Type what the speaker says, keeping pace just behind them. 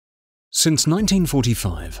Since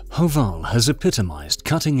 1945, Hoval has epitomized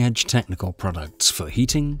cutting-edge technical products for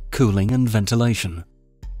heating, cooling and ventilation.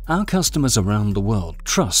 Our customers around the world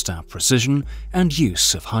trust our precision and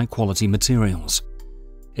use of high-quality materials.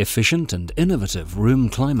 Efficient and innovative room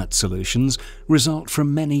climate solutions result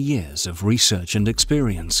from many years of research and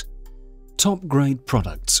experience. Top-grade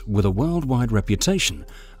products with a worldwide reputation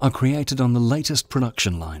are created on the latest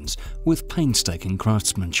production lines with painstaking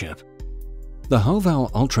craftsmanship. The Hoval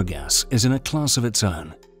UltraGas is in a class of its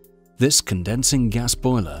own. This condensing gas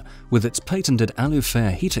boiler, with its patented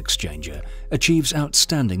alu-fair heat exchanger, achieves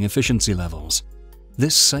outstanding efficiency levels.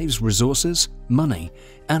 This saves resources, money,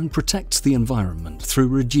 and protects the environment through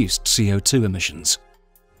reduced CO2 emissions.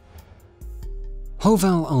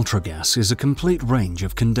 Hoval UltraGas is a complete range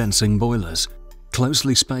of condensing boilers.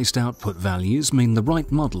 Closely spaced output values mean the right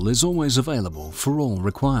model is always available for all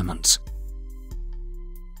requirements.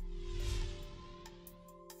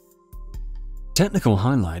 Technical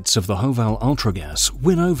highlights of the Hoval UltraGas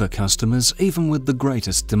win over customers even with the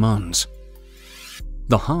greatest demands.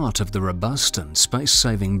 The heart of the robust and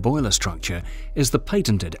space-saving boiler structure is the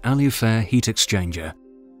patented alu-fair heat exchanger.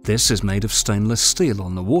 This is made of stainless steel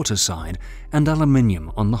on the water side and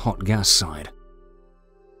aluminium on the hot gas side.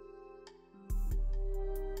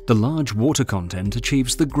 The large water content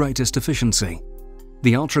achieves the greatest efficiency.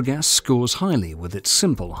 The UltraGas scores highly with its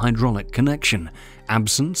simple hydraulic connection,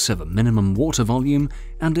 absence of a minimum water volume,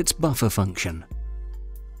 and its buffer function.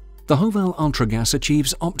 The Hoval UltraGas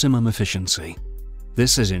achieves optimum efficiency.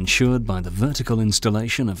 This is ensured by the vertical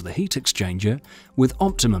installation of the heat exchanger with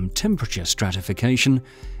optimum temperature stratification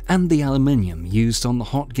and the aluminium used on the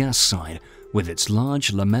hot gas side with its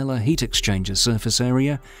large lamellar heat exchanger surface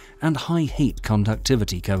area and high heat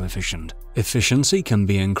conductivity coefficient. Efficiency can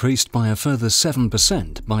be increased by a further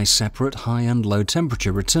 7% by separate high and low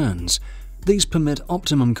temperature returns. These permit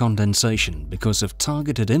optimum condensation because of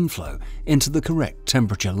targeted inflow into the correct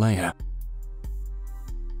temperature layer.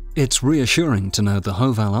 It's reassuring to know the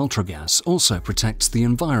Hoval UltraGas also protects the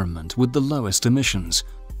environment with the lowest emissions.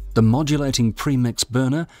 The modulating premix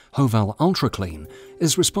burner, Hoval UltraClean,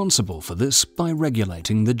 is responsible for this by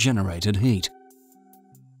regulating the generated heat.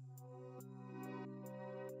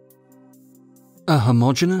 A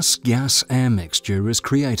homogeneous gas-air mixture is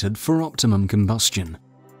created for optimum combustion.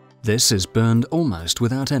 This is burned almost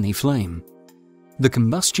without any flame. The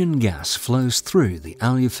combustion gas flows through the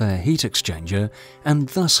alu-fair heat exchanger and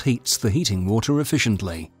thus heats the heating water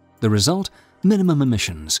efficiently. The result? Minimum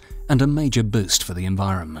emissions and a major boost for the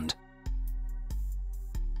environment.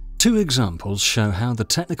 Two examples show how the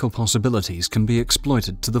technical possibilities can be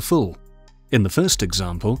exploited to the full. In the first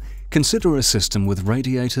example, consider a system with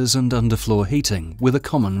radiators and underfloor heating with a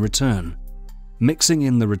common return. Mixing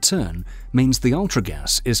in the return means the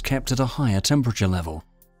UltraGas is kept at a higher temperature level.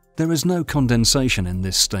 There is no condensation in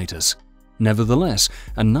this status. Nevertheless,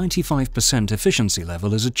 a 95% efficiency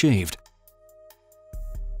level is achieved.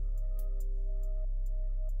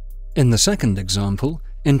 In the second example,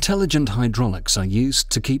 intelligent hydraulics are used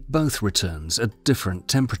to keep both returns at different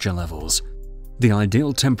temperature levels. The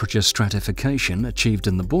ideal temperature stratification achieved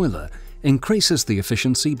in the boiler increases the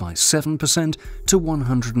efficiency by 7% to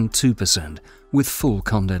 102% with full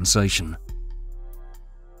condensation.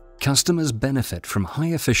 Customers benefit from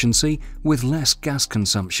high efficiency with less gas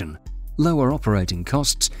consumption, lower operating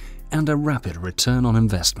costs, and a rapid return on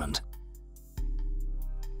investment.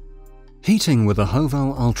 Heating with a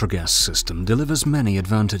Hoval UltraGas system delivers many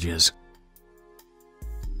advantages.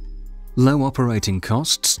 Low operating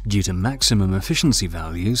costs due to maximum efficiency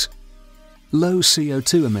values, low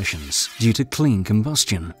CO2 emissions due to clean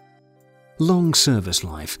combustion, long service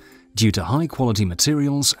life due to high-quality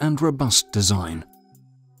materials and robust design,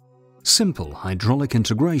 simple hydraulic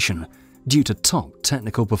integration due to top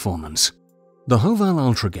technical performance. The Hoval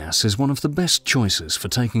UltraGas is one of the best choices for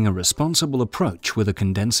taking a responsible approach with a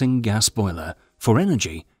condensing gas boiler for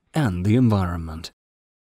energy and the environment.